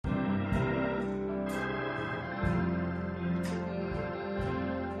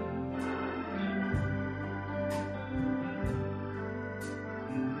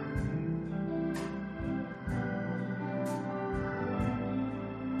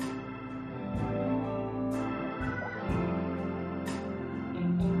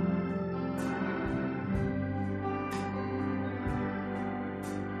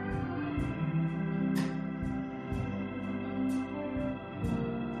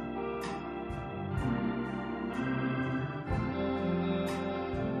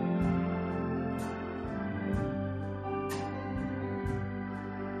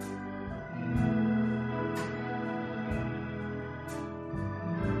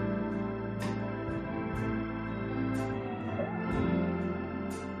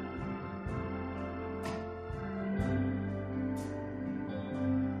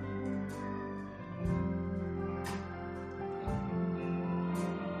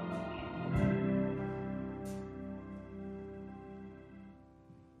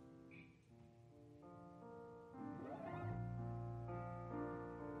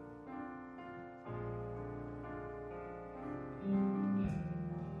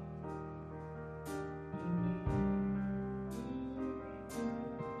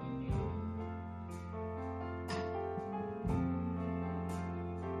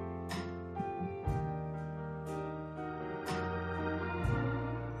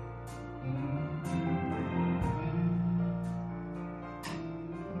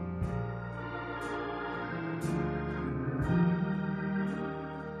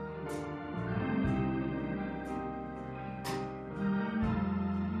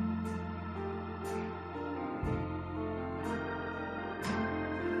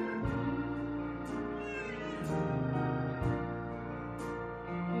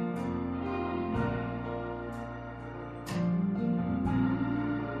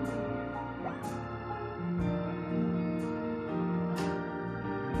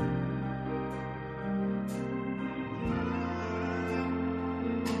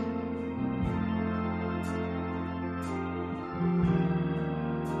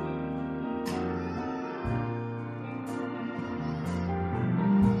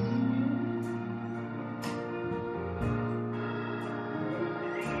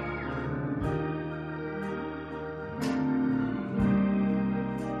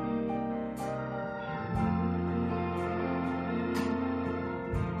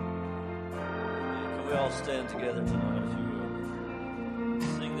stand together tonight, if you will.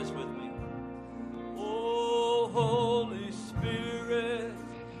 Sing this with me. Oh, Holy Spirit,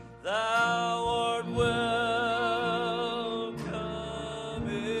 thou art welcome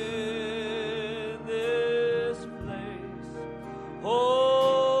in this place.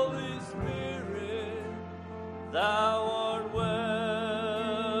 Holy Spirit, thou art welcome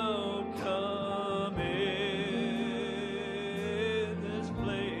in this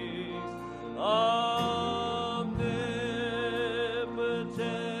place. Omnipotent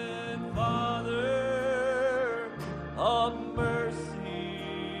Father of mercy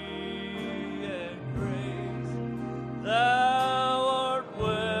and grace, thou art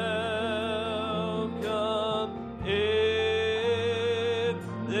welcome in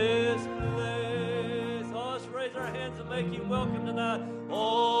this place. Oh, let's raise our hands and make him welcome tonight.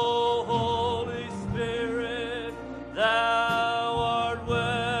 Oh, Holy Spirit, thou art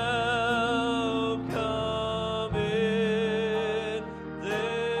welcome in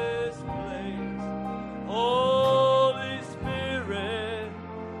this place. Holy Spirit,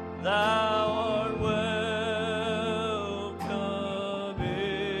 thou art welcome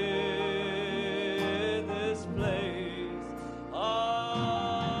in this place.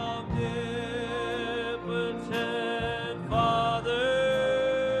 Omnipotent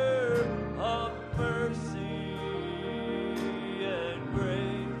Father of mercy and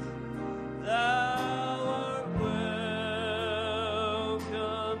grace, thou art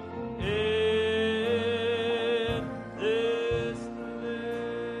welcome in this place.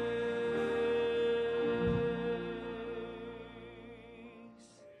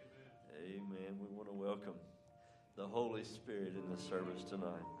 Amen. We want to welcome the Holy Spirit in the service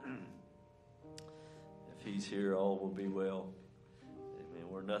tonight. If he's here, all will be well. Amen.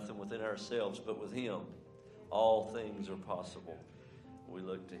 We're nothing within ourselves, but with him, all things are possible. We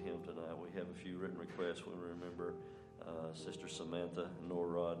look to him tonight. We have a few written requests. We remember Sister Samantha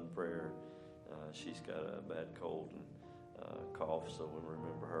Norrod in prayer. She's got a bad cold and cough, so we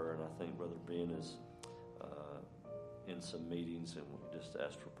remember her. And I think Brother Ben is in some meetings, and we just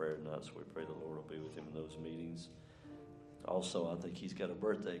asked for prayer tonight, so we pray the Lord will be with him in those meetings. Also, I think he's got a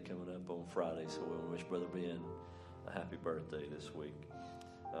birthday coming up on Friday, so we wish Brother Ben a happy birthday this week.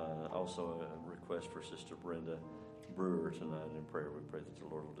 Also, a request for Sister Brenda Brewer tonight in prayer. We pray that the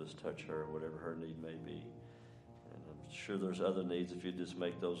Lord will just touch her, whatever her need may be. And I'm sure there's other needs if you just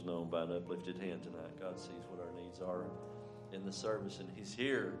make those known by an uplifted hand tonight. God sees what our needs are in the service, and he's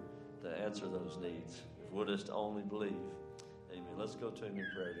here to answer those needs. If we'll just only believe. Amen. Let's go to him in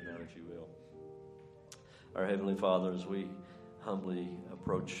prayer tonight, if you will. Our Heavenly Father, as we humbly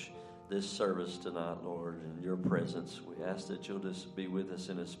approach this service tonight, Lord, in your presence, we ask that you'll just be with us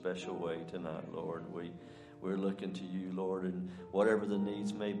in a special way tonight, Lord. We're looking to you, Lord, and whatever the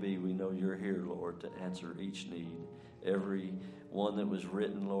needs may be, we know you're here, Lord, to answer each need. Every one that was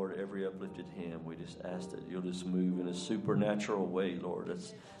written, Lord, every uplifted hand, we just ask that you'll just move in a supernatural way, Lord.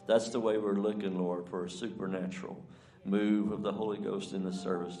 That's the way we're looking, Lord, for a supernatural move of the Holy Ghost in the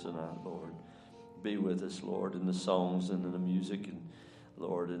service tonight, Lord. Be with us, Lord, in the songs and in the music, and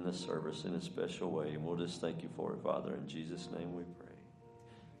Lord, in the service in a special way. And we'll just thank you for it, Father. In Jesus' name we pray.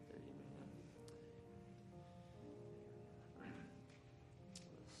 Amen.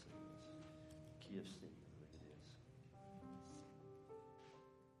 Let's see. Key of C. Look at this.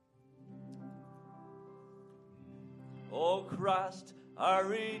 Oh, Christ, our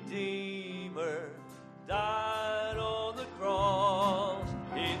Redeemer, died on the cross.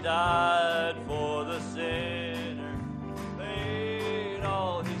 He died for the sinner, paid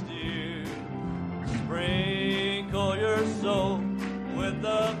all his due. Sprinkle your soul with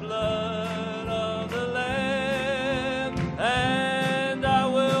the blood of the Lamb, and I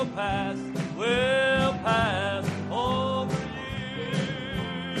will pass over you.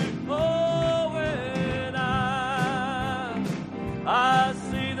 Oh, when I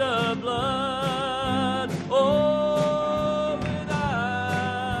see the blood, oh, when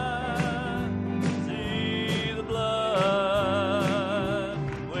I see the blood,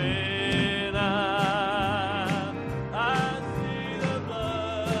 when I see the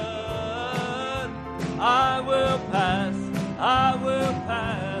blood, I will pass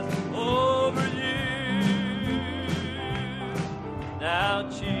over you. Now,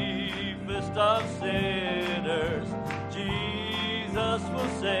 chiefest of sinners, Jesus will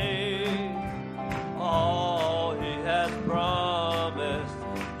save. All he has promised,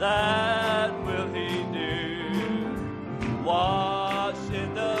 that will he do. Wash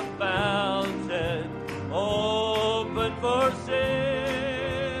in the fountain, open for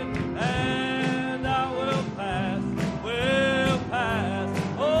sin, and I will pass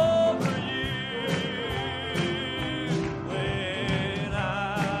over you.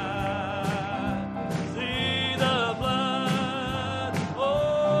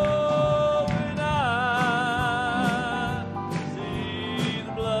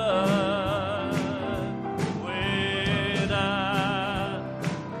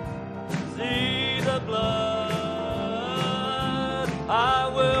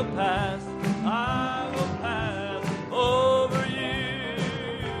 will pass over you.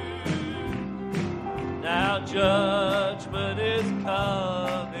 Now judgment is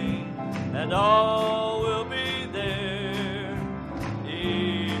coming, and all will be there,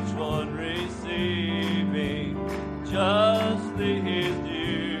 each one receiving justly his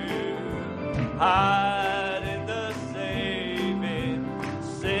due. Hide in the saving,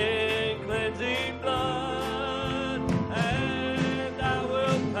 sin cleansing blood, and I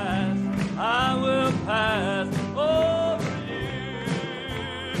will pass over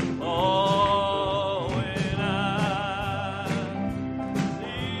you. Oh, when I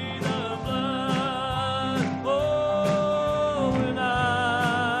see the blood, oh, when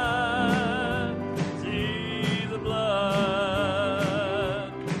I see the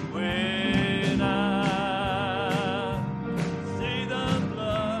blood, when I see the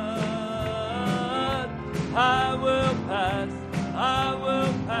blood, I will pass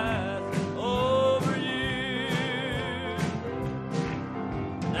over you.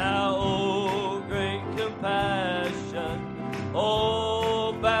 Now, oh, great compassion,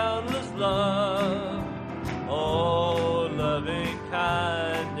 oh, boundless love, oh, loving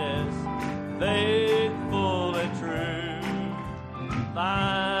kindness, faithful and true,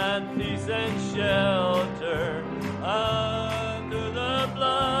 find peace and shelter under the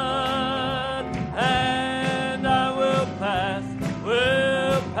blood, and I will pass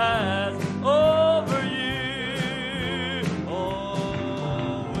over you.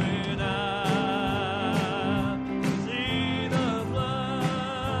 Oh, when I see the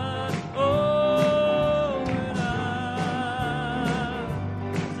blood, oh, when I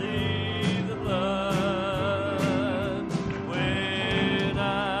see the blood, when I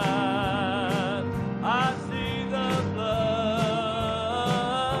see the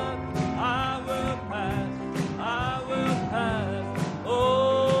blood, I will pass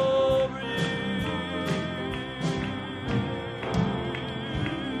over you.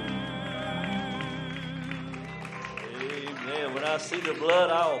 Amen. When I see the blood,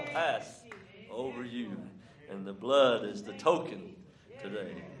 I will pass over you. And the blood is the token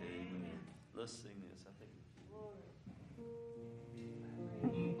today. Amen. Let's sing this, I think.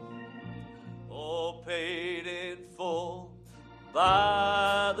 Oh, paid in full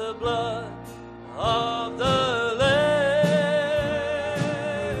by the blood of the Lamb,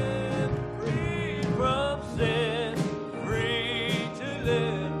 free from sin, free to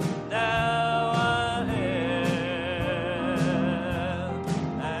live. Now I am,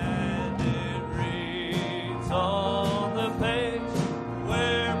 and it reads on the page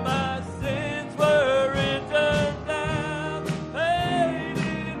where my sins were written down, paid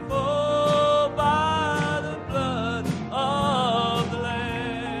in full by the blood of the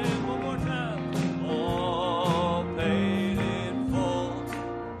Lamb. One more time. Oh, paid in full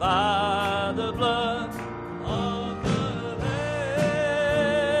by the blood of the Lamb,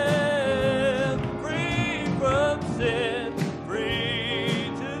 free from sin,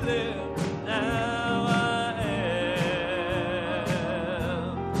 free to live. Now I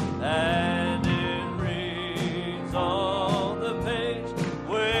am, and it reads on the page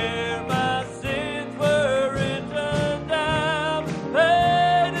where my sins were written down,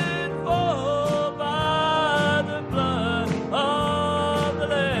 paid in full by the blood of the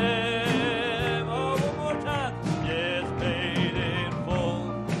Lamb. Oh, one more time. Yes, paid in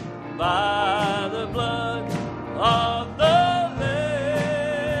full by the blood of the Lamb,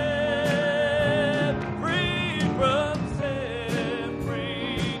 free from sin,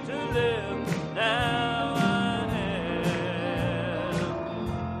 free to live. Now I am,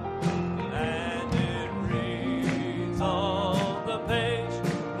 and it reads on the page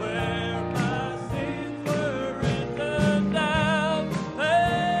where my sins were written down,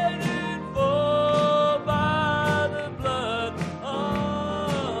 paid in full by the blood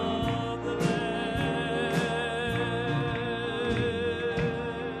of the Lamb.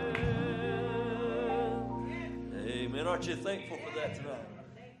 Amen. Aren't you thankful for that tonight?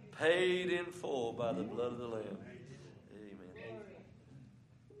 Paid in full by the blood of the Lamb. Amen.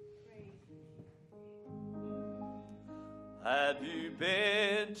 Have you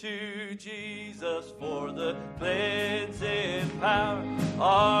been to Jesus for the cleansing power?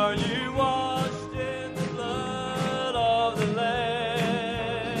 Are you washed in the blood of the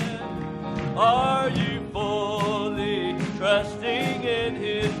Lamb? Are you fully trusting in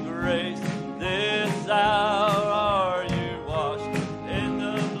His grace this hour? Are you washed in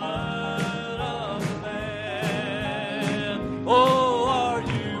the blood of the Lamb? Oh, are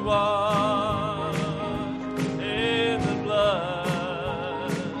you washed in the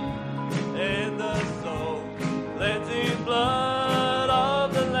blood, in the soul cleansing blood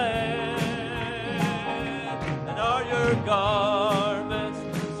of the Lamb?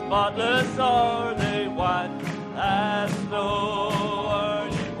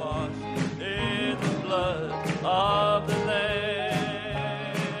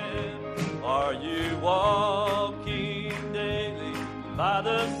 by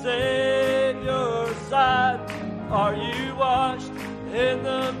the Savior's side? Are you washed in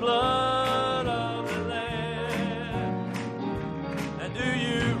the blood of the Lamb? And do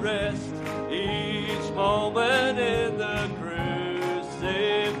you rest each moment in the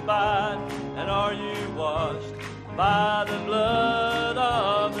crucified? And are you washed by the blood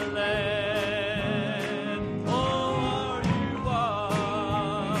of the Lamb? Oh, are you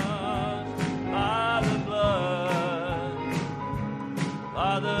washed by the blood,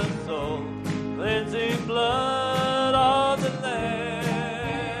 by the soul cleansing blood of the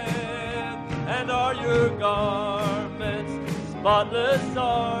Lamb? And are your garments spotless?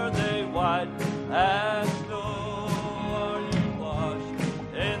 Are they white as snow? Are you washed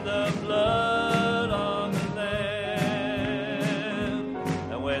in the blood of the Lamb?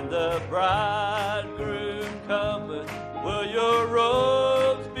 And when the bridegroom cometh, will your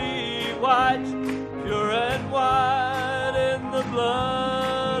robes be white, pure and white in the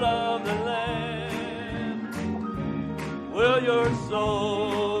blood of the Lamb? Will your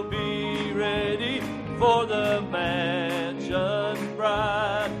soul be ready for the mansion's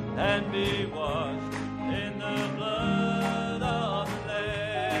bride, and be washed in the blood of the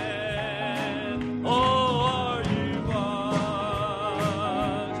Lamb? Oh, are you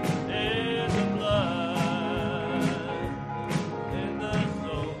washed in the blood, in the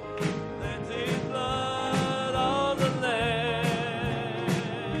soul cleansing blood of the Lamb?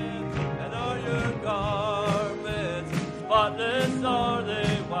 And are your garments spotless? Are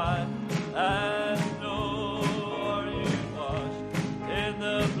they white as snow? Are you washed in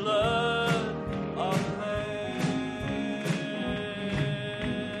the blood of the Lamb?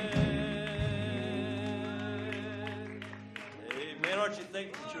 Amen. Aren't you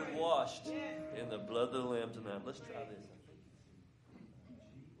thankful that you're washed in the blood of the Lamb tonight? Let's try this.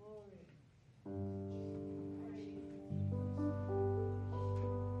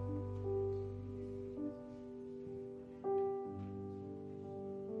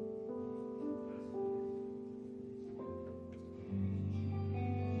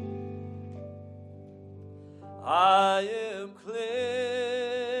 I am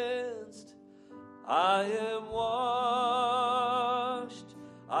cleansed, I am washed,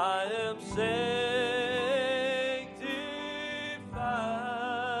 I am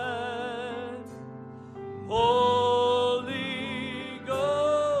sanctified. Holy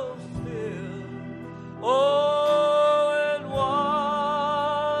Ghost filled, oh, and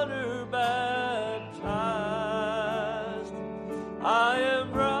water baptized. I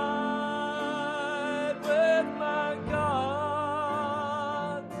am right with my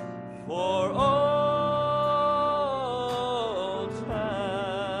God for all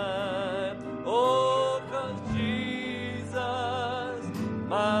time. Oh, 'cause Jesus,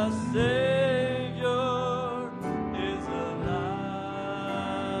 my Savior, is alive.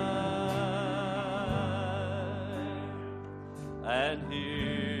 And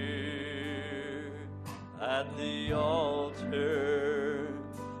here at the altar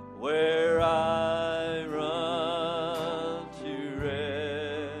where I run to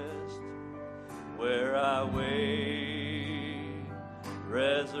rest, where I wait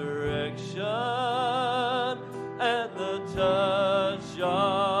resurrection and the touch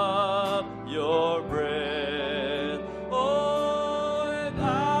of your breath. Oh, and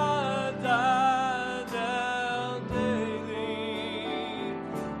I die down daily,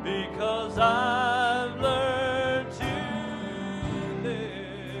 because I've learned to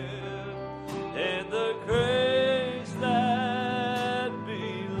live in the grace that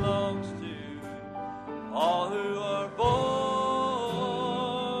belongs to all who are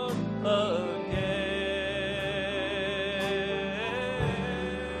born again.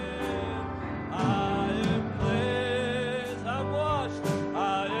 I am cleansed, I'm washed,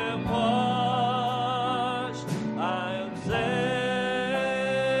 I am washed, I am sanctified.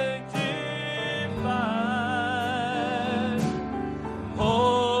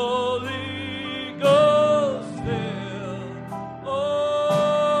 Holy Ghost filled,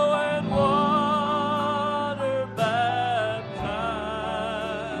 oh, and water baptized.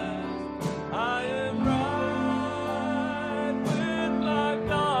 I am right with my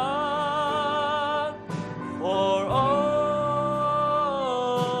God for all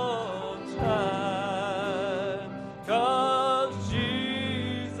time. 'Cause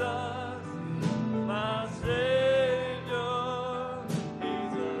Jesus, my Savior,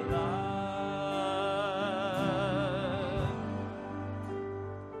 He's alive.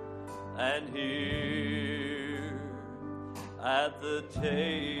 And here at the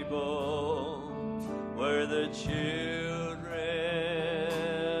table where the children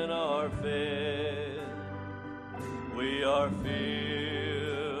are fed, we are filled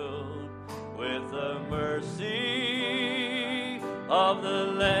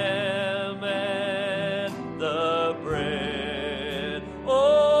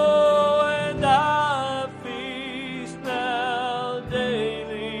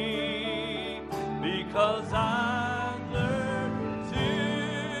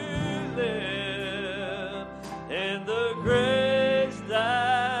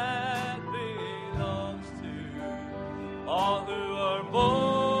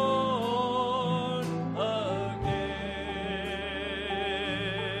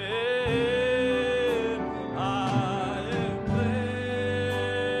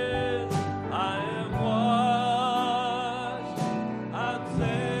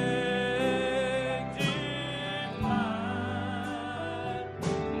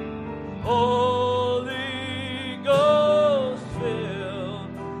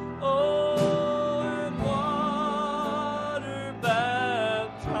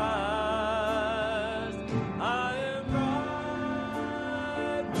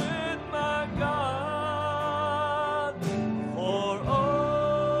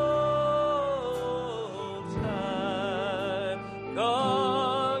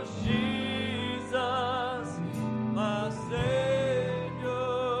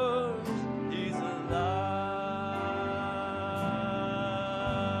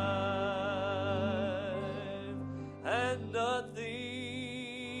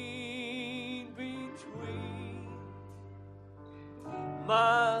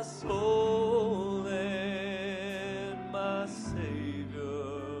my soul and my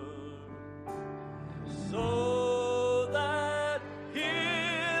Savior, so that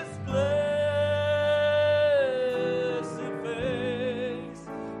His blessed face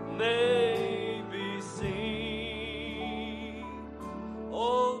may be seen.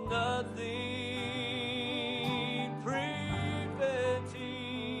 Oh, nothing preventing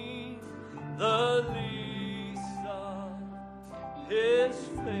the least of His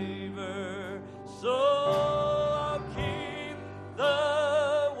favor, so I'll keep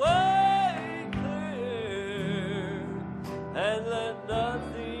the way clear and let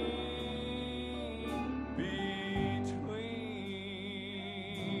nothing between.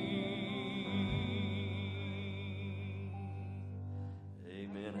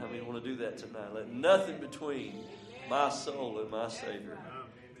 Amen. How many want to do that tonight? Let nothing between my soul and my Savior.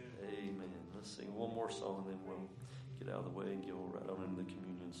 Amen. Let's sing one more song, and then we'll get out of the way and go right on into the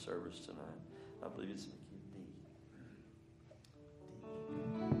communion service tonight. I believe it's in the key of D.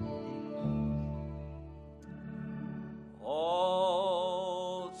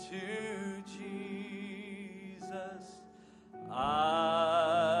 All to Jesus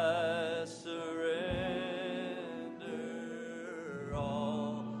I surrender.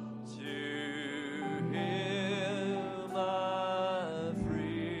 All to Him I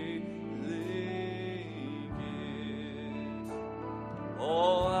freely give.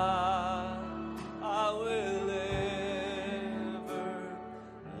 Oh, I will ever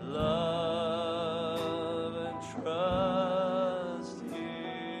love and trust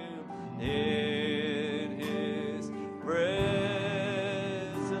Him in His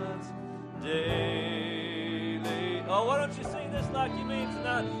presence daily. Oh, why don't you sing this like you mean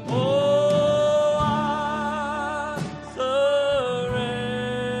tonight? Oh, I surrender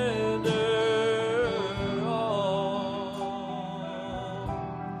all.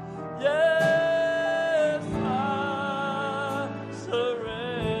 Yes, I surrender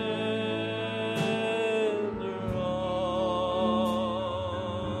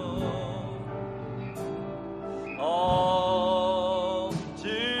all to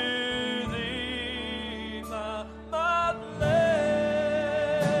Thee, my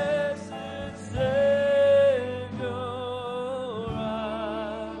blessed Savior.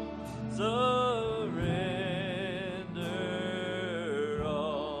 I surrender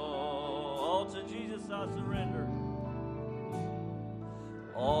all to Jesus. I surrender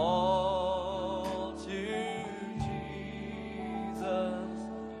all to Jesus.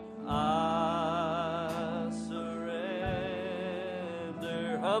 I surrender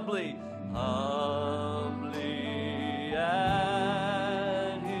humbly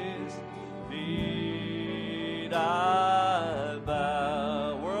at His feet I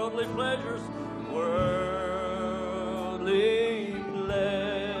bow. Worldly pleasures,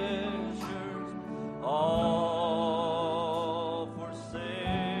 all forsaken.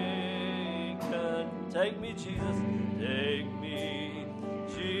 Take me, Jesus, take me,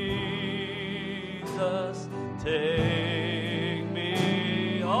 Jesus, take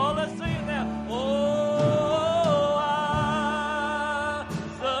me. Oh, let's sing it now. Oh, I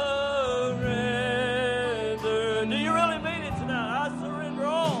surrender. Do you really mean it tonight? I surrender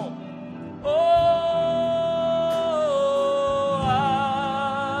all. Oh,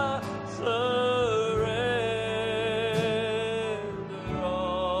 I surrender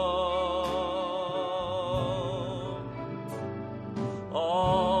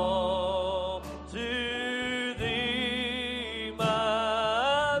all to Thee,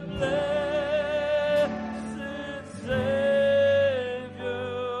 my blessed Savior.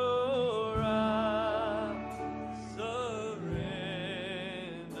 I surrender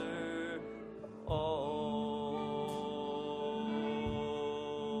all.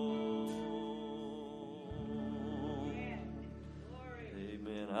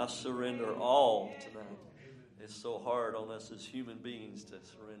 Amen. I surrender all tonight. It's so hard on us as human beings to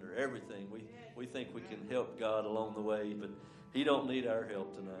surrender everything. We think we can help God along the way, but He don't need our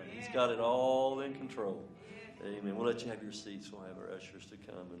help tonight. He's got it all in control. Amen. We'll let you have your seats. We'll have our ushers to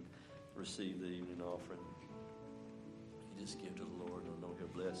come and receive the evening offering. You just give to the Lord, and I know He'll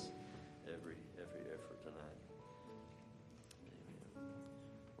bless every effort tonight. Amen.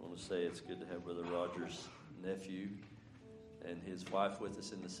 I want to say it's good to have Brother Roger's nephew and his wife with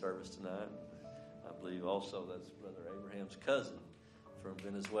us in the service tonight. I believe also that's Brother Abraham's cousin from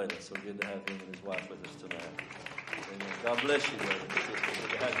Venezuela. So good to have him and his wife with us tonight. Amen. God bless you, brother. Good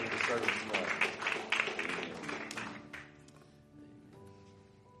to have you in the service tonight. Amen.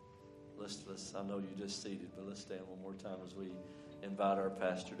 Let's. I know you just seated, but let's stand one more time as we invite our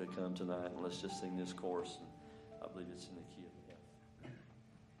pastor to come tonight, and let's just sing this chorus. And I believe it's in the key of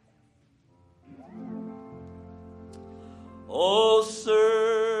Oh, search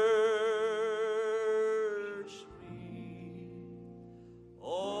me,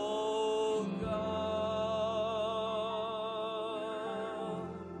 oh God,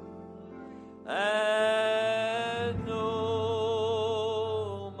 and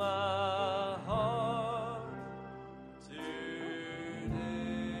know my heart today.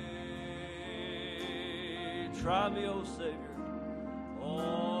 Try me, O Savior.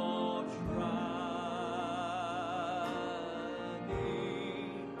 Oh, try me.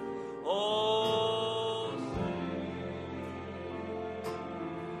 Oh,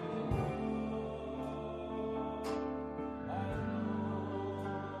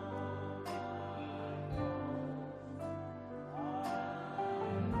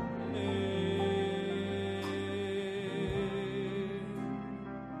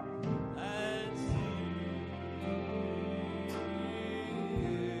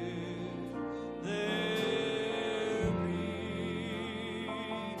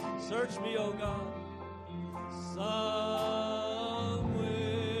 search me, O God. Some wicked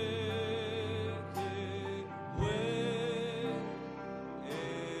way in me,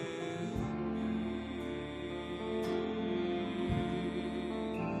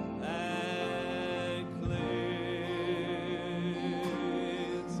 and cleanse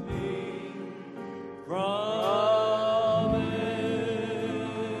me from every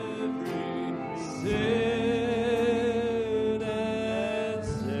sin and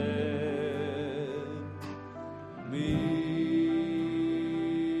set me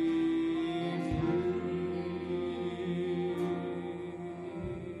free.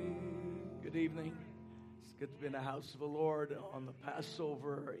 Good evening. It's good to be in the house of the Lord on the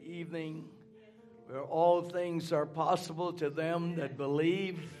Passover evening, where all things are possible to them that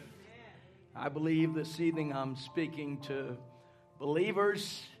believe. I believe this evening I'm speaking to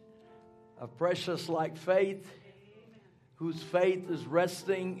believers of precious like faith, whose faith is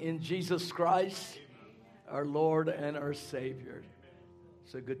resting in Jesus Christ, our Lord and our Savior.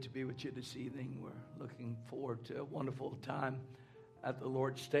 So good to be with you this evening. We're looking forward to a wonderful time at the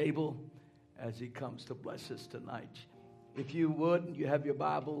Lord's table as He comes to bless us tonight. If you would, you have your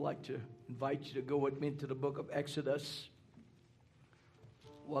Bible, I'd like to invite you to go with me into the book of Exodus.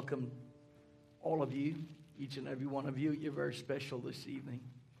 Welcome all of you, each and every one of you. You're very special this evening.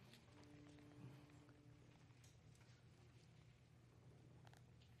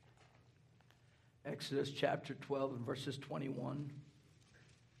 Exodus chapter 12 and verses 21.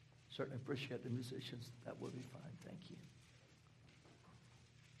 Certainly appreciate the musicians. That would be fine. Thank you.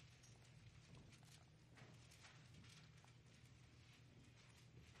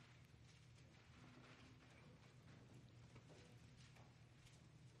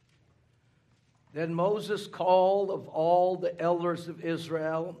 Then Moses called of all the elders of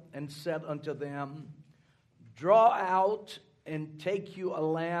Israel and said unto them, Draw out and take you a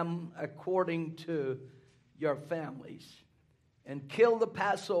lamb according to your families, and kill the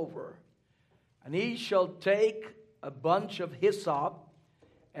Passover. And he shall take a bunch of hyssop,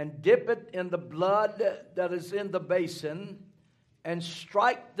 and dip it in the blood that is in the basin, and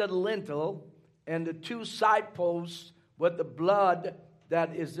strike the lintel and the two side posts with the blood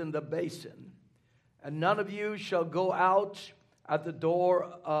that is in the basin. And none of you shall go out at the door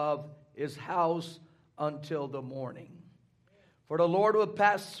of his house until the morning. For the Lord will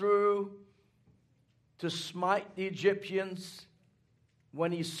pass through to smite the Egyptians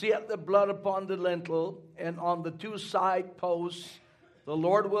when he seeth the blood upon the lintel and on the two side posts. The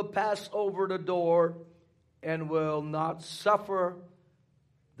Lord will pass over the door and will not suffer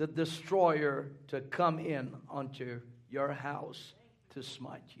the destroyer to come in unto your house to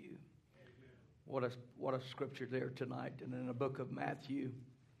smite you. What a scripture there tonight. And in the book of Matthew,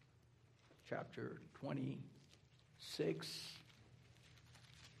 chapter 26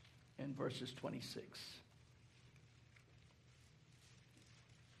 and verses 26.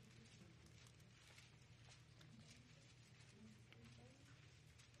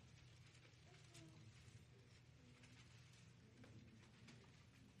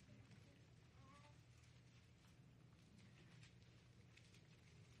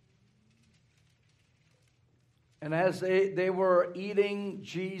 And as they were eating,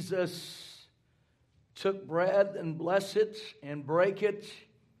 Jesus took bread and blessed it and brake it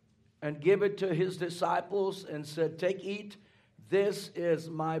and give it to his disciples and said, Take, eat, this is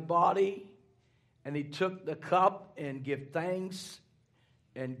my body. And he took the cup and gave thanks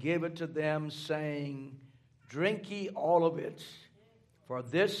and gave it to them, saying, Drink ye all of it, for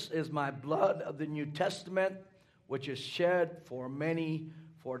this is my blood of the New Testament, which is shed for many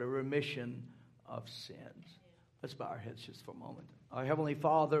for the remission of sins. Let's bow our heads just for a moment. Our Heavenly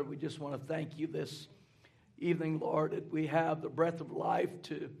Father, we just want to thank you this evening, Lord, that we have the breath of life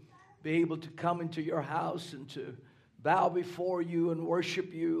to be able to come into your house and to bow before you and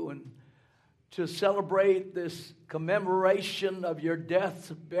worship you and to celebrate this commemoration of your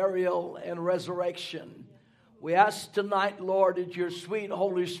death, burial, and resurrection. We ask tonight, Lord, that your sweet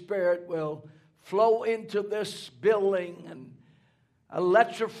Holy Spirit will flow into this building and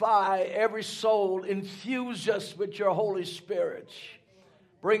electrify every soul. Infuse us with your Holy Spirit.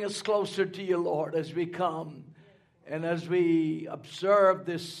 Bring us closer to you, Lord, as we come and as we observe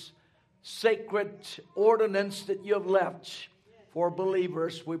this sacred ordinance that you have left for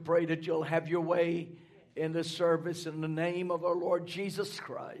believers. We pray that you'll have your way in this service in the name of our Lord Jesus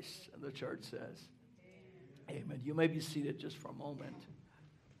Christ. And the church says, amen. You may be seated just for a moment.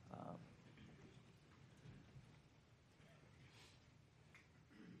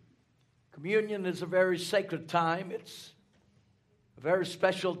 Communion is a very sacred time. It's a very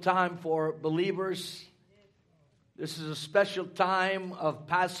special time for believers. This is a special time of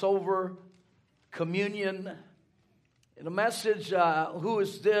Passover, communion. In a message, Who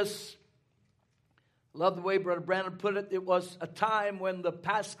is This? I love the way Brother Brandon put it. It was a time when the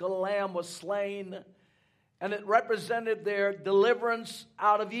Paschal Lamb was slain, and it represented their deliverance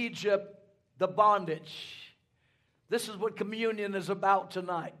out of Egypt, the bondage. This is what communion is about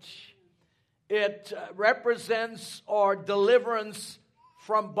tonight. It represents our deliverance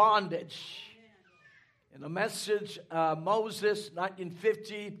from bondage. In the message, Moses,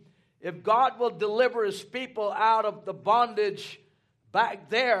 1950, if God will deliver his people out of the bondage back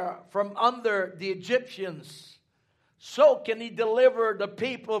there from under the Egyptians, so can he deliver the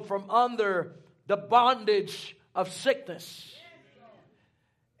people from under the bondage of sickness.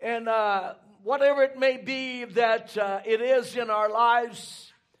 And whatever it may be that it is in our lives,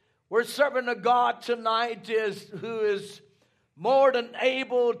 we're serving a God tonight who is more than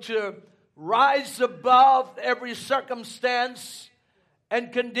able to rise above every circumstance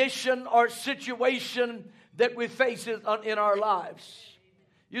and condition or situation that we face in our lives.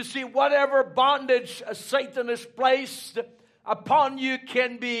 You see, whatever bondage Satan has placed upon you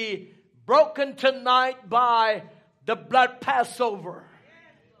can be broken tonight by the blood Passover.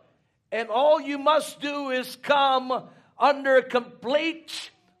 And all you must do is come under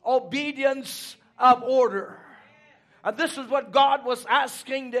complete obedience of order. And this is what God was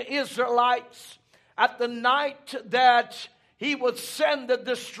asking the Israelites at the night that he would send the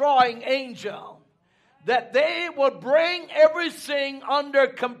destroying angel, that they would bring everything under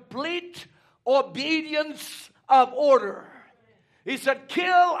complete obedience of order. He said,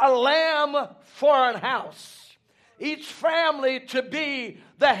 kill a lamb for an house, each family to be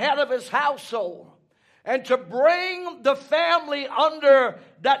the head of his household, and to bring the family under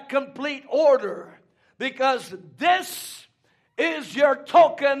that complete order, because this is your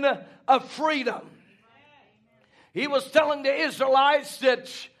token of freedom. He was telling the Israelites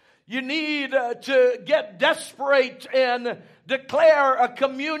that you need to get desperate and declare a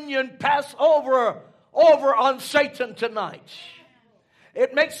communion Passover over on Satan tonight.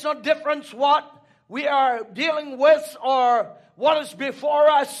 It makes no difference what we are dealing with or what is before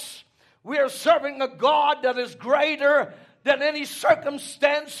us. We are serving a God that is greater than any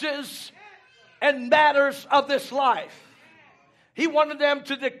circumstances and matters of this life. He wanted them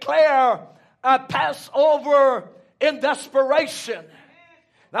to declare a Passover in desperation.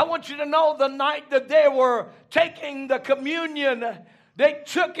 And I want you to know the night that they were taking the communion, they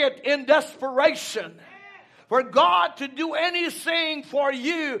took it in desperation. For God to do anything for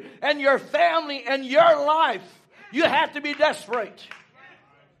you and your family and your life, you have to be desperate.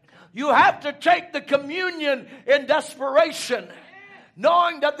 You have to take the communion in desperation,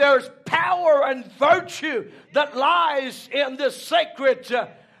 knowing that there's power and virtue that lies in this sacred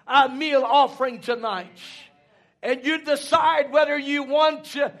meal offering tonight. And you decide whether you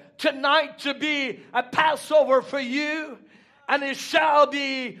want tonight to be a Passover for you, and it shall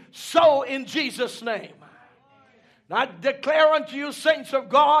be so in Jesus' name. And I declare unto you, saints of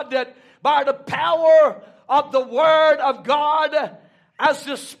God, that by the power of the Word of God, as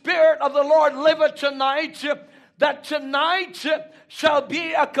the Spirit of the Lord liveth tonight, that tonight shall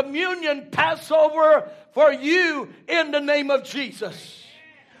be a communion Passover for you in the name of Jesus.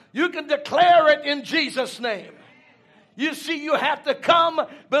 You can declare it in Jesus' name. You see, you have to come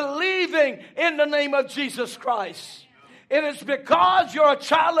believing in the name of Jesus Christ. It is because you're a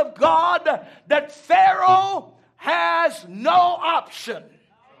child of God that Pharaoh has no option.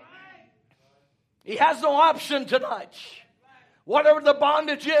 He has no option tonight. Whatever the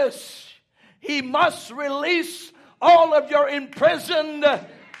bondage is, he must release all of your imprisoned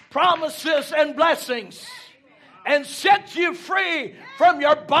promises and blessings and set you free from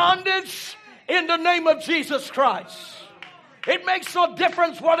your bondage in the name of Jesus Christ. It makes no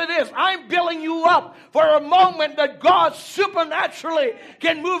difference what it is. I'm building you up for a moment that God supernaturally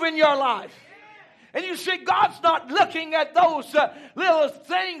can move in your life. And you see, God's not looking at those little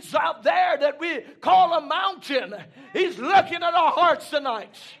things out there that we call a mountain. He's looking at our hearts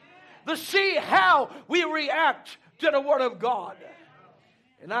tonight to see how we react to the Word of God.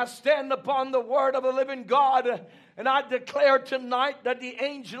 And I stand upon the Word of the living God, and I declare tonight that the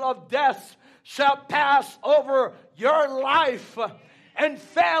angel of death shall pass over your life and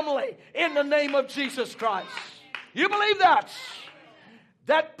family in the name of Jesus Christ. You believe that?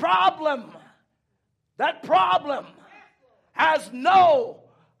 That problem has no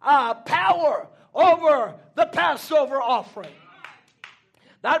power over the Passover offering.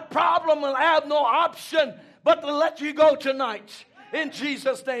 That problem will have no option but to let you go tonight in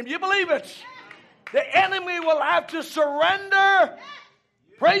Jesus' name. You believe it? The enemy will have to surrender.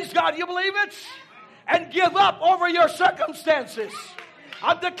 Praise God, you believe it? And give up over your circumstances.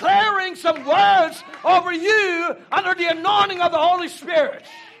 I'm declaring some words over you under the anointing of the Holy Spirit.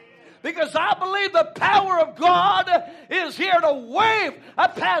 Because I believe the power of God is here to wave a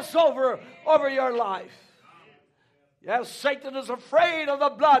Passover over your life. Yes, Satan is afraid of the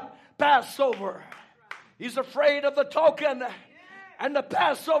blood Passover. He's afraid of the token. And the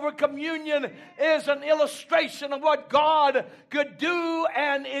Passover communion is an illustration of what God could do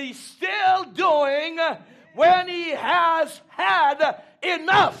and He's still doing when He has had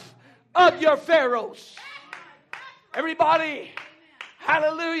enough of your pharaohs. Everybody,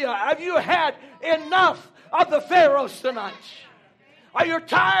 hallelujah. Have you had enough of the pharaohs tonight? Are you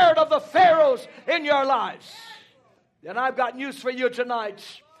tired of the pharaohs in your lives? Then I've got news for you tonight.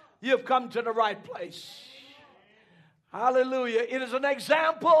 You've come to the right place. Hallelujah. It is an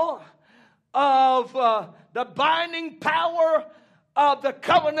example of the binding power of the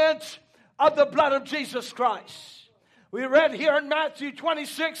covenant of the blood of Jesus Christ. We read here in Matthew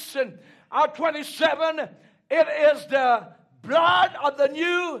 26 and 27, it is the blood of the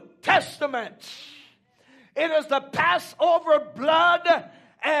New Testament. It is the Passover blood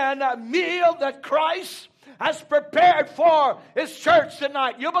and a meal that Christ has prepared for His church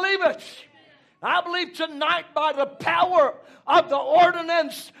tonight. You believe it? I believe tonight by the power of the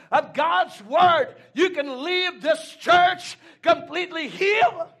ordinance of God's Word, you can leave this church completely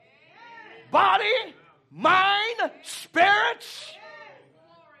healed. Body, mind, spirit.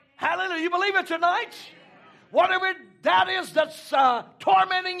 Hallelujah. You believe it tonight? Whatever that is that's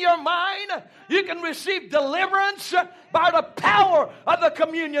tormenting your mind, you can receive deliverance by the power of the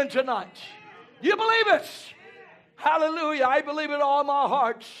communion tonight. You believe it? Hallelujah. I believe it all in my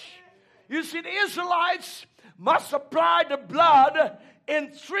heart. You see, the Israelites must apply the blood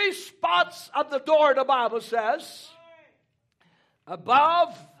in 3 spots of the door, the Bible says.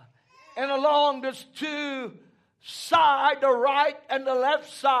 Above and along these 2 sides, the right and the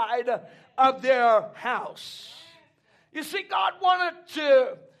left side of their house. You see, God wanted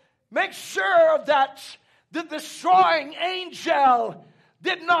to make sure that the destroying angel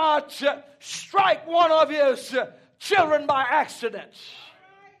did not strike one of His children by accident.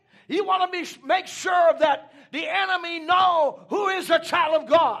 He wanted to make sure that the enemy know who is a child of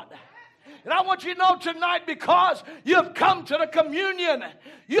God. And I want you to know tonight, because you have come to the communion,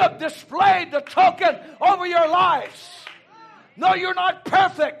 you have displayed the token over your lives. No, you're not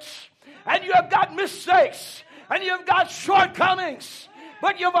perfect. And you have got mistakes. And you have got shortcomings.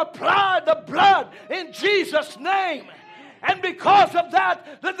 But you've applied the blood in Jesus' name. And because of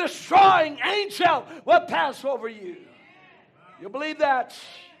that, the destroying angel will pass over you. You believe that?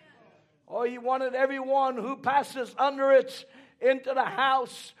 Oh, He wanted everyone who passes under it into the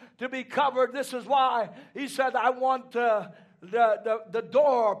house to be covered. This is why He said, I want the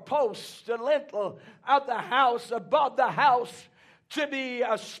door posts, the lintel of the house, above the house, to be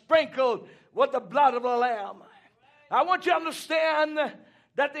sprinkled with the blood of the Lamb. I want you to understand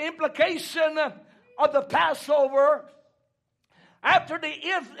that the implication of the Passover, after the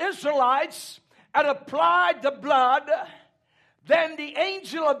Israelites had applied the blood, then the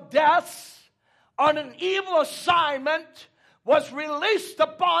angel of death, on an evil assignment, was released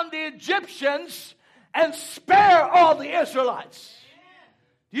upon the Egyptians and spare all the Israelites.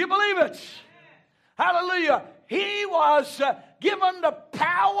 Do you believe it? Hallelujah. He was given the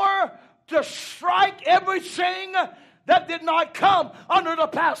power to strike everything that did not come under the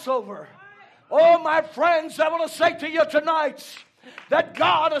Passover. Oh, my friends, I want to say to you tonight that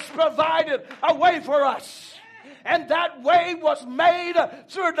God has provided a way for us. And that way was made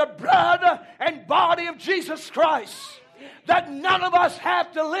through the blood and body of Jesus Christ. that none of us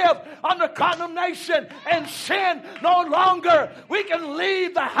have to live under condemnation and sin no longer. We can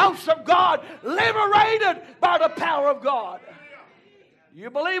leave the house of God liberated by the power of God. You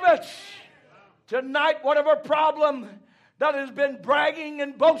believe it? Tonight, whatever problem that has been bragging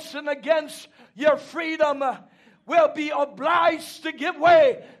and boasting against your freedom will be obliged to give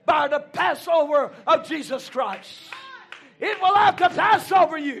way by the Passover of Jesus Christ. It will have to pass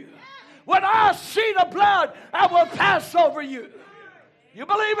over you. When I see the blood, I will pass over you. You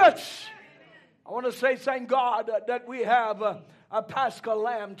believe it? I want to say, thank God that we have a Paschal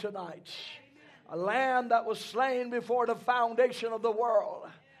lamb tonight. A lamb that was slain before the foundation of the world.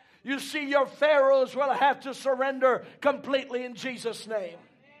 You see, your pharaohs will have to surrender completely in Jesus' name.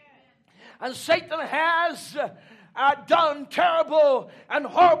 And Satan has done terrible and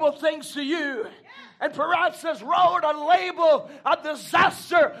horrible things to you. And perhaps has wrote a label of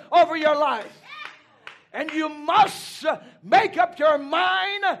disaster over your life. And you must make up your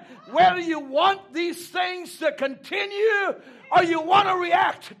mind whether you want these things to continue or you want to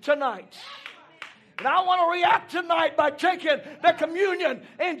react tonight. And I want to react tonight by taking the communion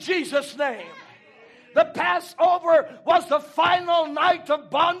in Jesus' name. The Passover was the final night of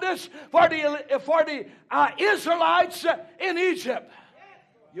bondage for the Israelites in Egypt.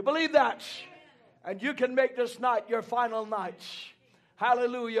 You believe that? And you can make this night your final night.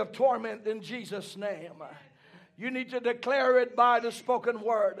 Hallelujah, of torment in Jesus' name. You need to declare it by the spoken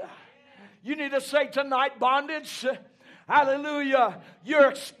word. You need to say tonight, bondage, hallelujah, you're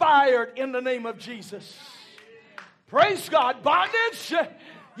expired in the name of Jesus. Praise God. Bondage,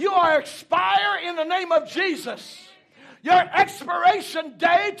 you are expired in the name of Jesus. Your expiration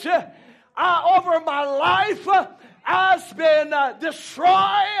date over my life has been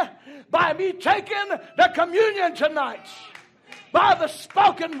destroyed by me taking the communion tonight. By the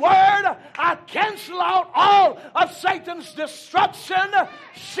spoken word, I cancel out all of Satan's destruction,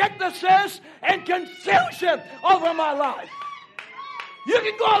 sicknesses, and confusion over my life. You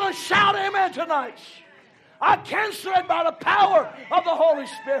can go on and shout amen tonight. I cancel it by the power of the Holy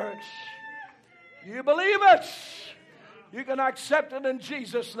Spirit. You believe it? You can accept it in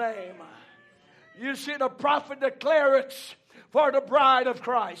Jesus' name. You see, the prophet declare it for the bride of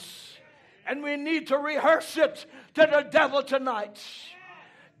Christ. And we need to rehearse it to the devil tonight.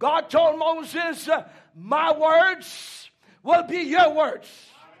 God told Moses, my words will be your words.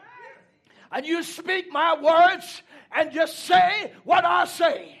 And you speak my words and just say what I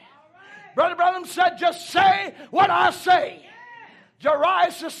say. Brother Branham said, just say what I say.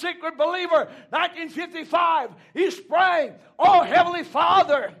 Jairus, the secret believer, 1955, he's praying, oh Heavenly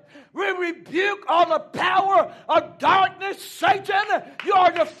Father, we rebuke all the power of darkness. Satan, you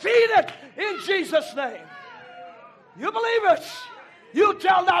are defeated in Jesus' name. You believe it? You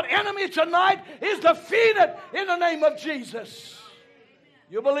tell that enemy tonight is defeated in the name of Jesus.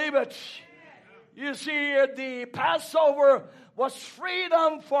 You believe it? You see, the Passover was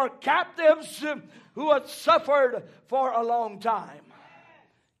freedom for captives who had suffered for a long time.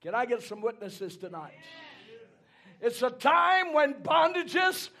 Can I get some witnesses tonight? It's a time when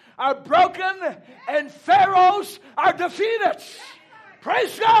bondages are broken and pharaohs are defeated.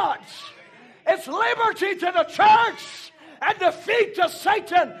 Praise God. It's liberty to the church and defeat to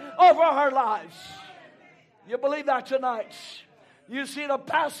Satan over our lives. You believe that tonight? You see, the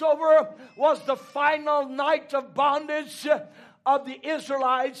Passover was the final night of bondage of the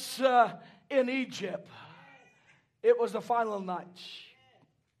Israelites in Egypt. It was the final night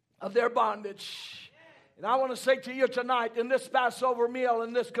of their bondage. And I want to say to you tonight, in this Passover meal,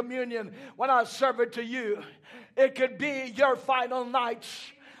 in this communion, when I serve it to you, it could be your final night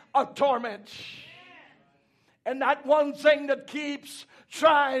of torment. And that one thing that keeps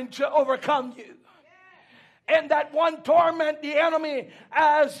trying to overcome you. And that one torment the enemy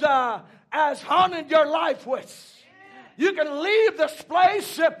has haunted your life with. You can leave this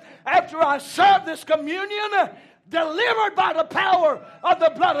place after I serve this communion, delivered by the power of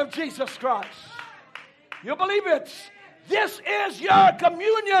the blood of Jesus Christ. You believe it? This is your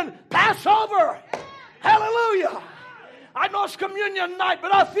communion Passover. Hallelujah. I know it's communion night,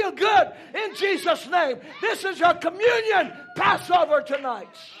 but I feel good in Jesus' name. This is your communion Passover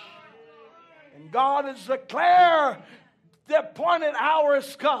tonight. And God has declared the appointed hour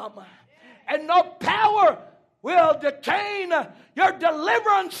has come. And no power will detain your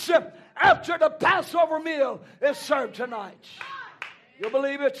deliverance after the Passover meal is served tonight. You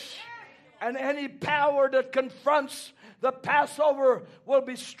believe it? And any power that confronts the Passover will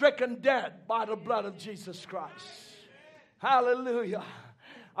be stricken dead by the blood of Jesus Christ. Hallelujah.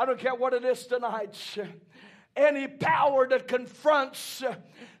 I don't care what it is tonight. any power that confronts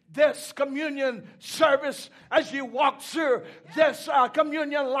this communion service as you walk through this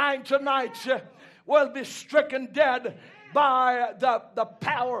communion line tonight will be stricken dead by the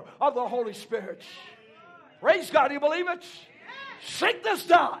power of the Holy Spirit. Praise God. Do you believe it? Sickness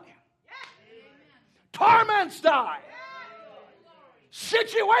die. Torments die.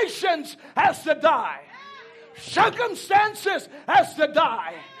 Situations has to die. Circumstances has to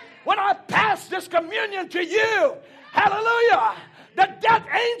die. When I pass this communion to you, hallelujah, the death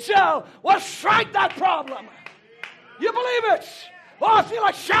angel will strike that problem. You believe it? Oh, I feel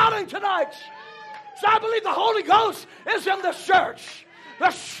like shouting tonight. So I believe the Holy Ghost is in the church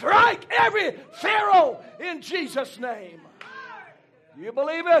to strike every Pharaoh in Jesus' name. You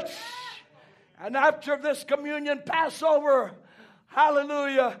believe it? And after this communion Passover,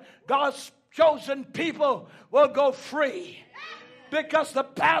 hallelujah, God's chosen people will go free. Because the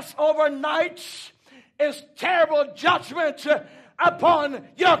Passover night is terrible judgment upon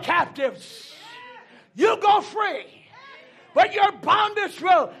your captives. You go free, but your bondage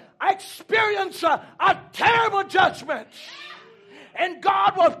will experience a terrible judgment. And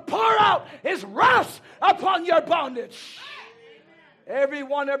God will pour out His wrath upon your bondage. Every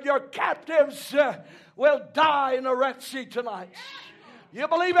one of your captives will die in the Red Sea tonight. You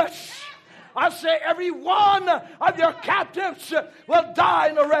believe it? I say every one of your captives will die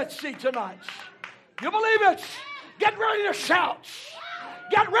in the Red Sea tonight. You believe it? Get ready to shout.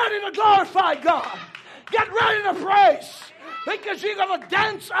 Get ready to glorify God. Get ready to praise. Because you're going to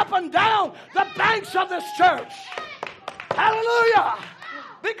dance up and down the banks of this church. Hallelujah.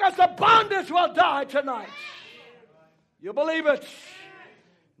 Because the bondage will die tonight. You believe it?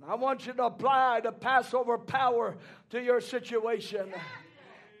 I want you to apply the Passover power to your situation.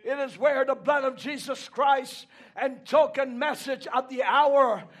 It is where the blood of Jesus Christ and token message of the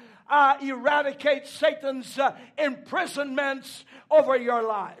hour eradicate Satan's imprisonments over your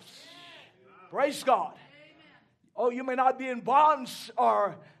lives. Praise God. Oh, you may not be in bonds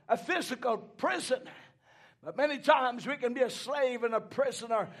or a physical prison, but many times we can be a slave and a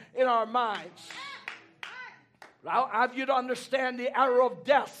prisoner in our minds. I have you to understand the arrow of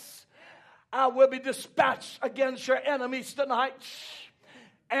death will be dispatched against your enemies tonight.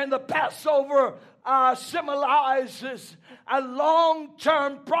 And the Passover symbolizes a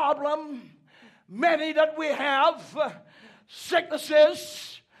long-term problem. Many that we have,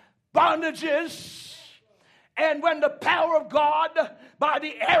 sicknesses, bondages. And when the power of God, by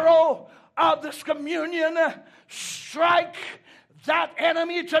the arrow of this communion, strike that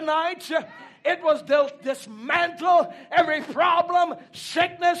enemy tonight, it was dismantle every problem,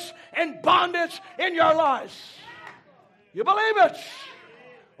 sickness, and bondage in your lives. You believe it?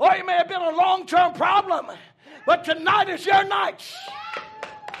 Or it may have been a long-term problem, but tonight is your night.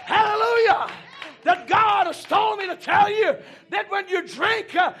 Hallelujah. That God has told me to tell you that when you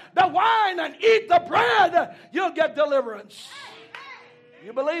drink the wine and eat the bread, you'll get deliverance.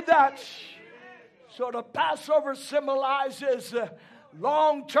 You believe that? So the Passover symbolizes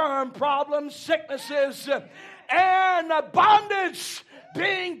long-term problems, sicknesses, and bondage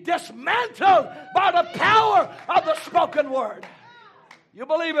being dismantled by the power of the spoken word. You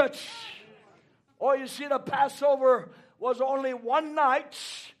believe it? Or you see, the Passover was only one night,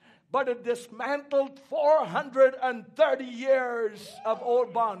 but it dismantled 430 years of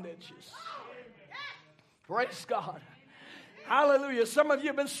old bondages. Praise God. Hallelujah. Some of you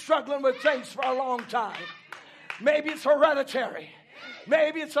have been struggling with things for a long time. Maybe it's hereditary.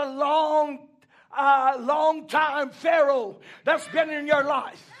 Maybe it's a long time Pharaoh that's been in your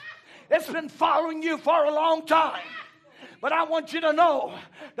life. It's been following you for a long time. But I want you to know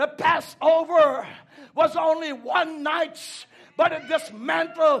the Passover was only one night, but it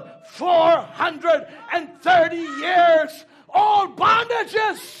dismantled 430 years old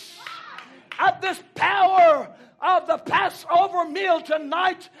bondages. At this power of the Passover meal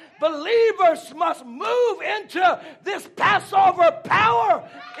tonight, believers must move into this Passover power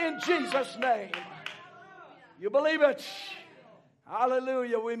in Jesus' name. You believe it?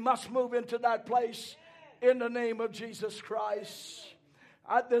 Hallelujah. We must move into that place in the name of Jesus Christ.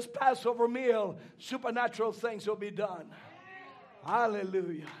 At this Passover meal, supernatural things will be done.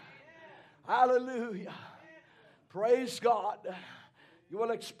 Hallelujah. Hallelujah. Praise God. You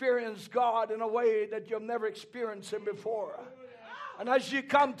will experience God in a way that you've never experienced Him before. And as you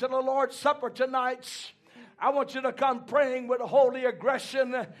come to the Lord's Supper tonight, I want you to come praying with holy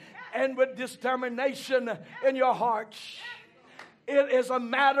aggression and with determination in your heart. It is a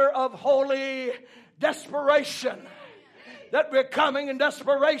matter of holy desperation that we're coming in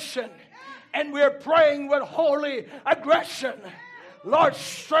desperation, and we're praying with holy aggression. Lord,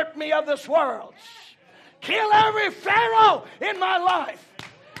 strip me of this world. Kill every Pharaoh in my life.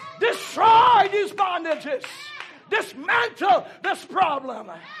 Destroy these bondages. Dismantle this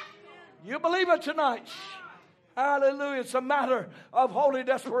problem. You believe it tonight? Hallelujah. It's a matter of holy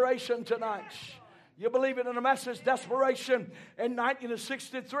desperation tonight. You believe it in the message, Desperation, in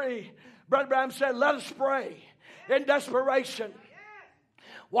 1963. Brother Branham said, let us pray in desperation.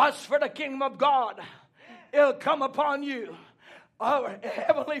 Watch for the kingdom of God. It'll come upon you. Our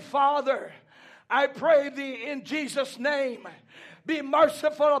Heavenly Father, I pray thee in Jesus' name, be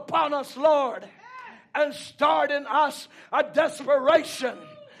merciful upon us, Lord, and start in us a desperation.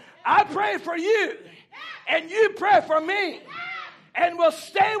 I pray for you, and you pray for me, and we'll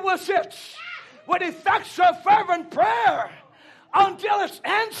stay with it with effectual fervent prayer until it's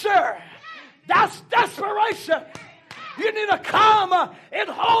answered. That's desperation. You need to come in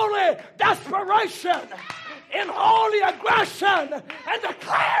holy desperation, in holy aggression, and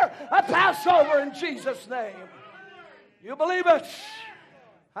declare a Passover in Jesus' name. You believe it?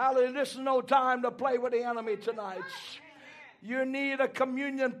 Hallelujah. This is no time to play with the enemy tonight. You need a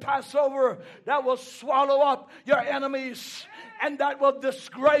communion Passover that will swallow up your enemies and that will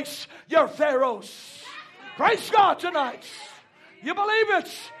disgrace your pharaohs. Praise God tonight. You believe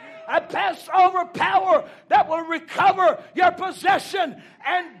it? A Passover power that will recover your possession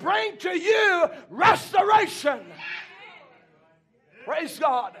and bring to you restoration. Praise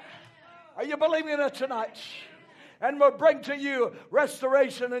God. Are you believing it tonight? And will bring to you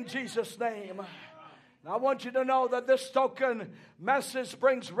restoration in Jesus' name. Now I want you to know that this token message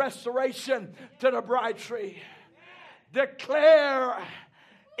brings restoration to the bride tree. Declare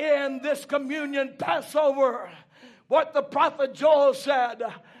in this communion Passover what the prophet Joel said,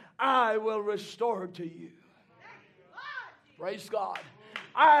 I will restore to you. Praise God.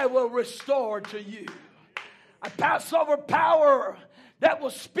 I will restore to you. A Passover power that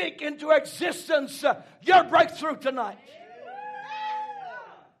will speak into existence your breakthrough tonight.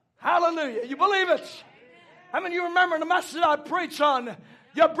 Hallelujah. You believe it? How many of you remember the message I preached on?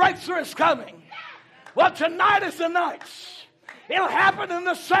 Your breakthrough is coming. Well, tonight is the night. It'll happen in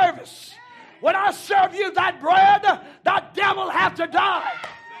the service. When I serve you that bread, that devil have to die.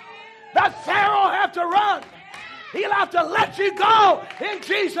 That Pharaoh have to run. He'll have to let you go in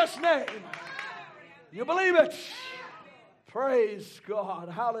Jesus' name. You believe it? Praise God.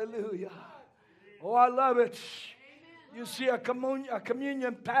 Hallelujah. Oh, I love it. You see a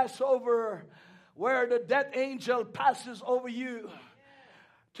communion Passover where the death angel passes over you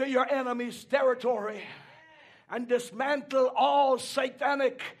to your enemy's territory and dismantle all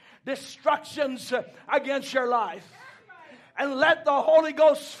satanic destructions against your life. And let the Holy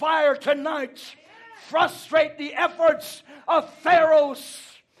Ghost fire tonight frustrate the efforts of pharaohs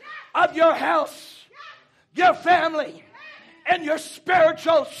of your house, your family, and your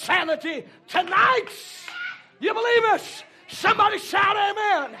spiritual sanity tonight. You believe it? Somebody shout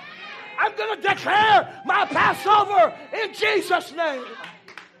amen. I'm going to declare my Passover in Jesus' name.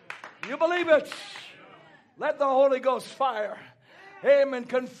 You believe it? Let the Holy Ghost fire, amen,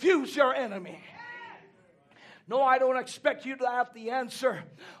 confuse your enemy. No, I don't expect you to have the answer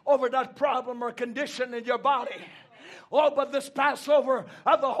over that problem or condition in your body. Oh, but this Passover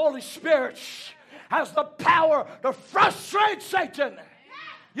of the Holy Spirit has the power to frustrate Satan.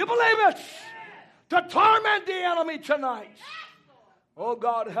 You believe it? To torment the enemy tonight. Oh,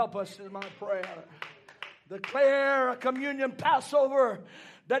 God, help us in my prayer. Declare a communion Passover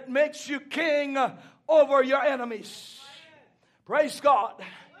that makes you king over your enemies. Praise God.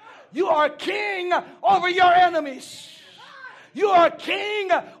 You are king over your enemies. You are king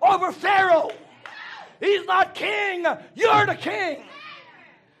over Pharaoh. He's not king. You're the king.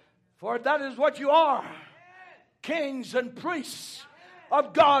 For that is what you are. Kings and priests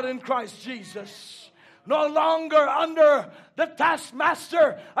of God in Christ Jesus. No longer under the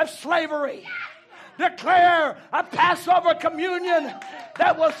taskmaster of slavery. Declare a Passover communion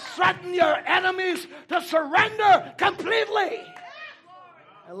that will threaten your enemies to surrender completely.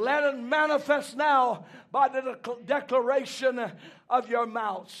 And let it manifest now by the declaration of your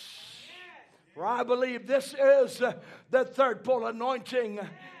mouths. For I believe this is the third pull anointing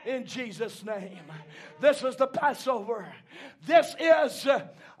in Jesus' name. This is the Passover. This is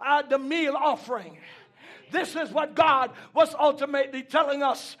the meal offering. This is what God was ultimately telling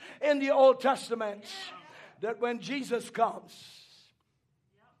us in the Old Testament. That when Jesus comes,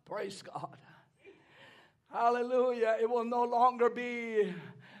 praise God, hallelujah, it will no longer be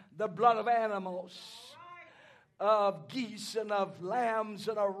the blood of animals, of geese and of lambs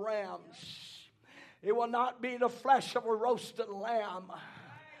and of rams. It will not be the flesh of a roasted lamb.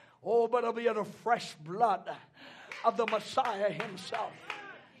 Oh, but it'll be the fresh blood of the Messiah himself.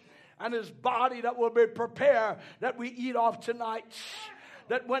 and his body that will be prepared that we eat off tonight.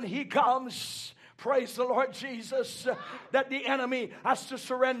 That when he comes, praise the Lord Jesus, that the enemy has to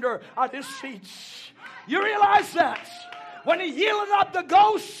surrender at his feet. You realize that? When he yielded up the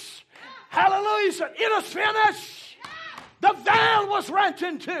ghost, hallelujah, he said, it is finished. The veil was rent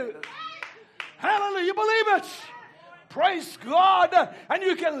in two. Hallelujah, you believe it? Praise God. And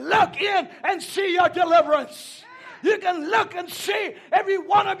you can look in and see your deliverance. You can look and see every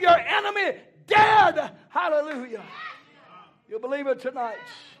one of your enemy dead. Hallelujah. You believe it tonight?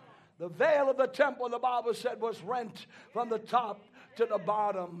 The veil of the temple, the Bible said, was rent from the top to the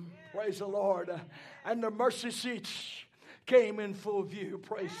bottom. Praise the Lord. And the mercy seats came in full view.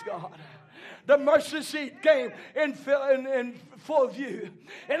 Praise God. The mercy seat came in full view.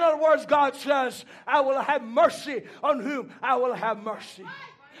 In other words, God says, I will have mercy on whom I will have mercy.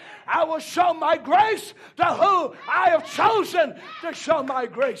 I will show my grace to who I have chosen to show my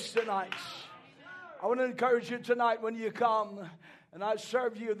grace tonight. I want to encourage you tonight when you come and I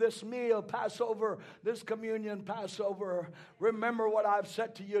serve you this meal, Passover, this communion, Passover. Remember what I've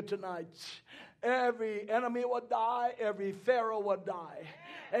said to you tonight. Every enemy will die. Every Pharaoh will die.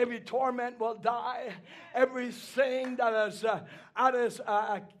 Every torment will die. Everything that has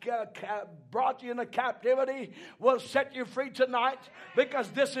brought you into captivity will set you free tonight,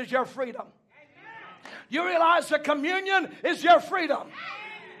 because this is your freedom. You realize the communion is your freedom.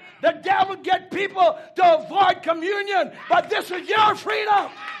 The devil get people to avoid communion, but this is your freedom.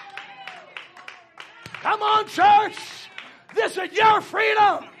 Come on, church. This is your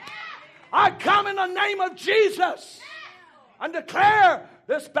freedom. I come in the name of Jesus and declare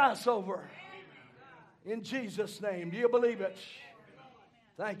this Passover in Jesus' name. Do you believe it?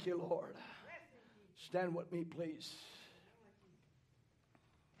 Thank you, Lord. Stand with me, please.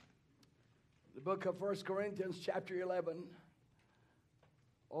 The book of 1 Corinthians chapter 11.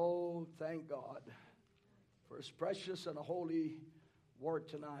 Oh, thank God for his precious and holy word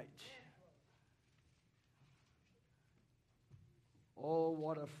tonight. Oh,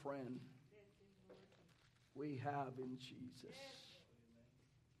 what a friend we have in Jesus.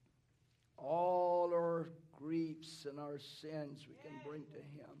 All our griefs and our sins we can bring to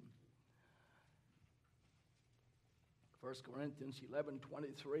him. 1 Corinthians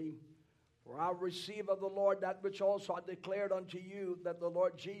 11:23. For I received of the Lord that which also I declared unto you, that the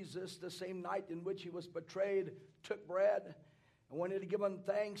Lord Jesus, the same night in which he was betrayed, took bread. And when he had given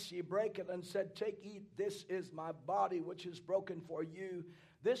thanks, he brake it and said, Take, eat, this is my body, which is broken for you.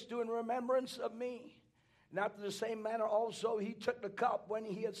 This do in remembrance of me. And after the same manner also he took the cup when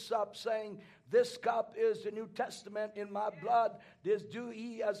he had supped, saying, This cup is the New Testament in my blood. This do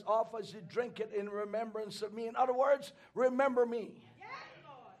ye as often as you drink it in remembrance of me. In other words, remember me.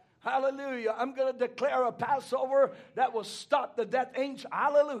 Hallelujah. I'm going to declare a Passover that will stop the death angel.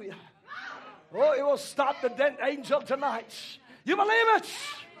 Hallelujah. Oh, it will stop the death angel tonight. You believe it?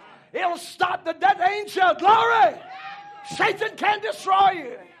 It'll stop the death angel. Glory. Satan can't destroy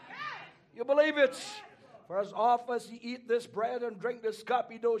you. You believe it? For as often as ye eat this bread and drink this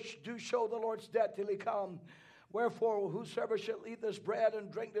cup, ye do show the Lord's death till he come. Wherefore, whosoever shall eat this bread and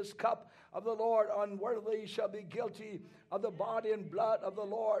drink this cup of the Lord unworthily shall be guilty of the body and blood of the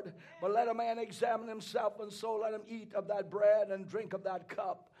Lord. But let a man examine himself, and so let him eat of that bread and drink of that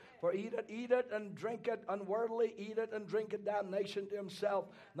cup. For eat it and drink it unworthily, eat it and drink it damnation to himself,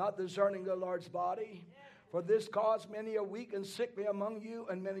 not discerning the Lord's body. For this cause many are weak and sickly among you,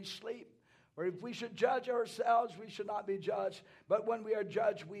 and many sleep. For if we should judge ourselves, we should not be judged. But when we are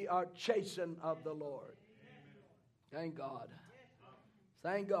judged, we are chastened of the Lord. Thank God.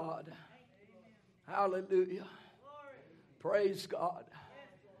 Thank God. Hallelujah. Praise God.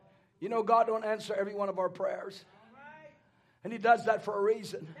 You know, God don't answer every one of our prayers. And he does that for a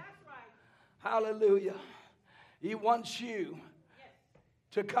reason. Hallelujah. He wants you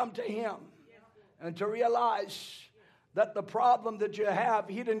to come to him and to realize that the problem that you have,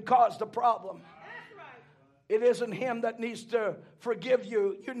 he didn't cause the problem. It isn't him that needs to forgive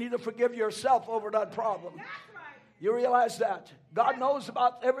you. You need to forgive yourself over that problem. You realize that? God knows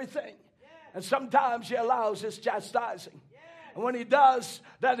about everything. And sometimes he allows his chastising. And when he does,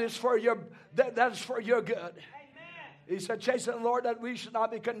 that is for your good. He said, Chasten the Lord, that we should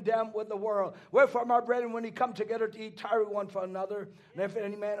not be condemned with the world. Wherefore, my brethren, when ye come together to eat, tarry one for another. And if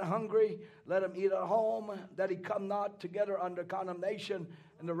any man hungry, let him eat at home, that he come not together under condemnation.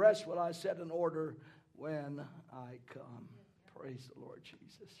 And the rest will I set in order when I come. Praise the Lord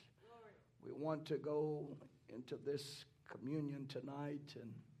Jesus. We want to go into this communion tonight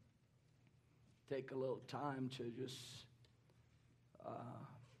and take a little time to just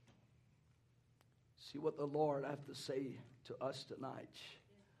see what the Lord has to say to us tonight.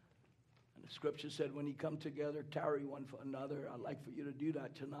 And the scripture said, when you come together, tarry one for another. I'd like for you to do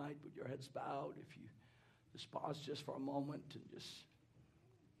that tonight with your heads bowed. If you just pause just for a moment and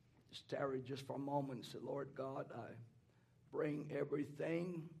just tarry just for a moment and say, Lord God, I bring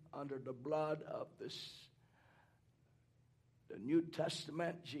everything under the blood of the New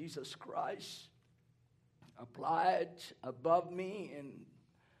Testament, Jesus Christ. Apply it above me and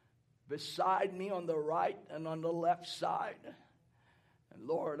beside me on the right and on the left side. And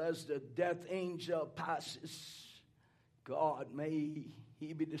Lord, as the death angel passes, God, may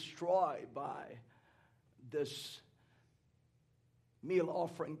he be destroyed by this meal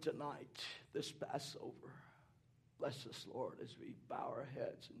offering tonight, this Passover. Bless us, Lord, as we bow our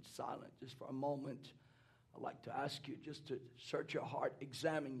heads in silence just for a moment. I'd like to ask you just to search your heart,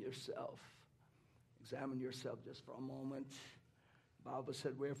 examine yourself. Examine yourself just for a moment. The Bible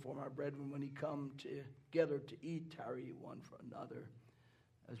said, wherefore, my brethren, when ye come together to eat, tarry ye one for another.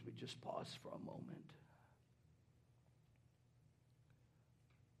 As we just pause for a moment.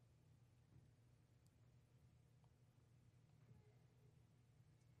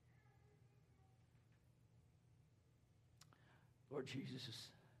 Lord Jesus,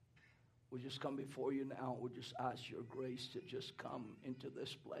 we just come before you now. We just ask your grace to just come into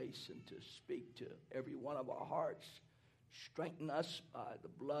this place and to speak to every one of our hearts. Strengthen us by the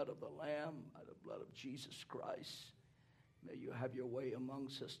blood of the Lamb, by the blood of Jesus Christ. May you have your way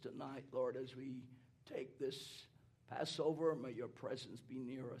amongst us tonight, Lord, as we take this Passover. May your presence be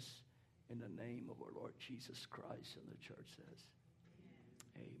near us in the name of our Lord Jesus Christ. And the church says,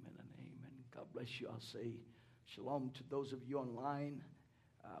 amen and amen. God bless you. I'll say shalom to those of you online.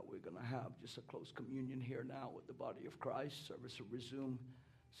 We're going to have just a close communion here now with the body of Christ. Service will resume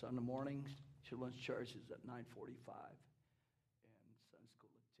Sunday morning. Children's Church is at 9:45.